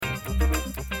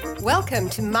Welcome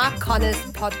to Mark Connor's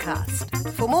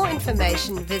podcast. For more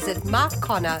information, visit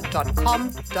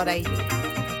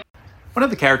markconnor.com.au. One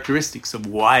of the characteristics of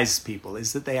wise people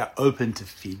is that they are open to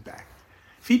feedback.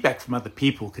 Feedback from other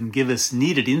people can give us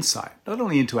needed insight, not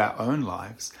only into our own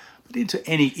lives, but into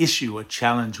any issue or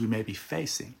challenge we may be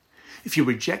facing. If you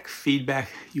reject feedback,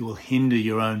 you will hinder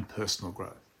your own personal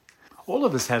growth. All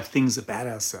of us have things about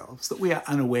ourselves that we are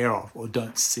unaware of or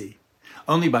don't see.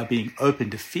 Only by being open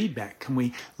to feedback can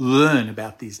we learn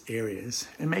about these areas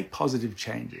and make positive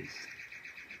changes.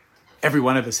 Every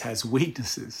one of us has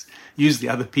weaknesses. Usually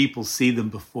other people see them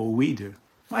before we do.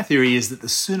 My theory is that the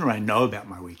sooner I know about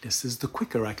my weaknesses, the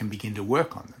quicker I can begin to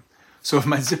work on them. So if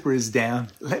my zipper is down,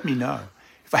 let me know.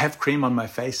 If I have cream on my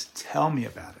face, tell me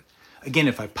about it. Again,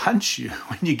 if I punch you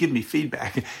when you give me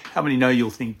feedback, how many know you'll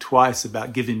think twice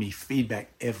about giving me feedback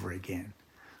ever again?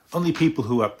 Only people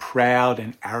who are proud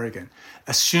and arrogant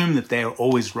assume that they are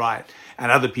always right and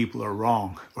other people are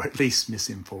wrong, or at least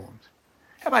misinformed.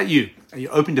 How about you? Are you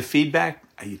open to feedback?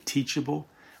 Are you teachable?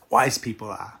 Wise people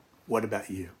are. What about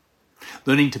you?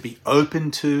 Learning to be open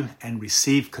to and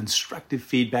receive constructive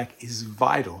feedback is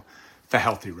vital for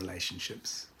healthy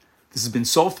relationships. This has been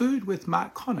Soul Food with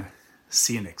Mark Connor.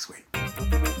 See you next week.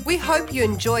 We hope you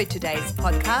enjoyed today's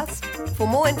podcast. For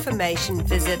more information,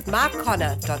 visit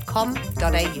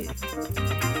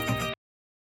markconnor.com.au.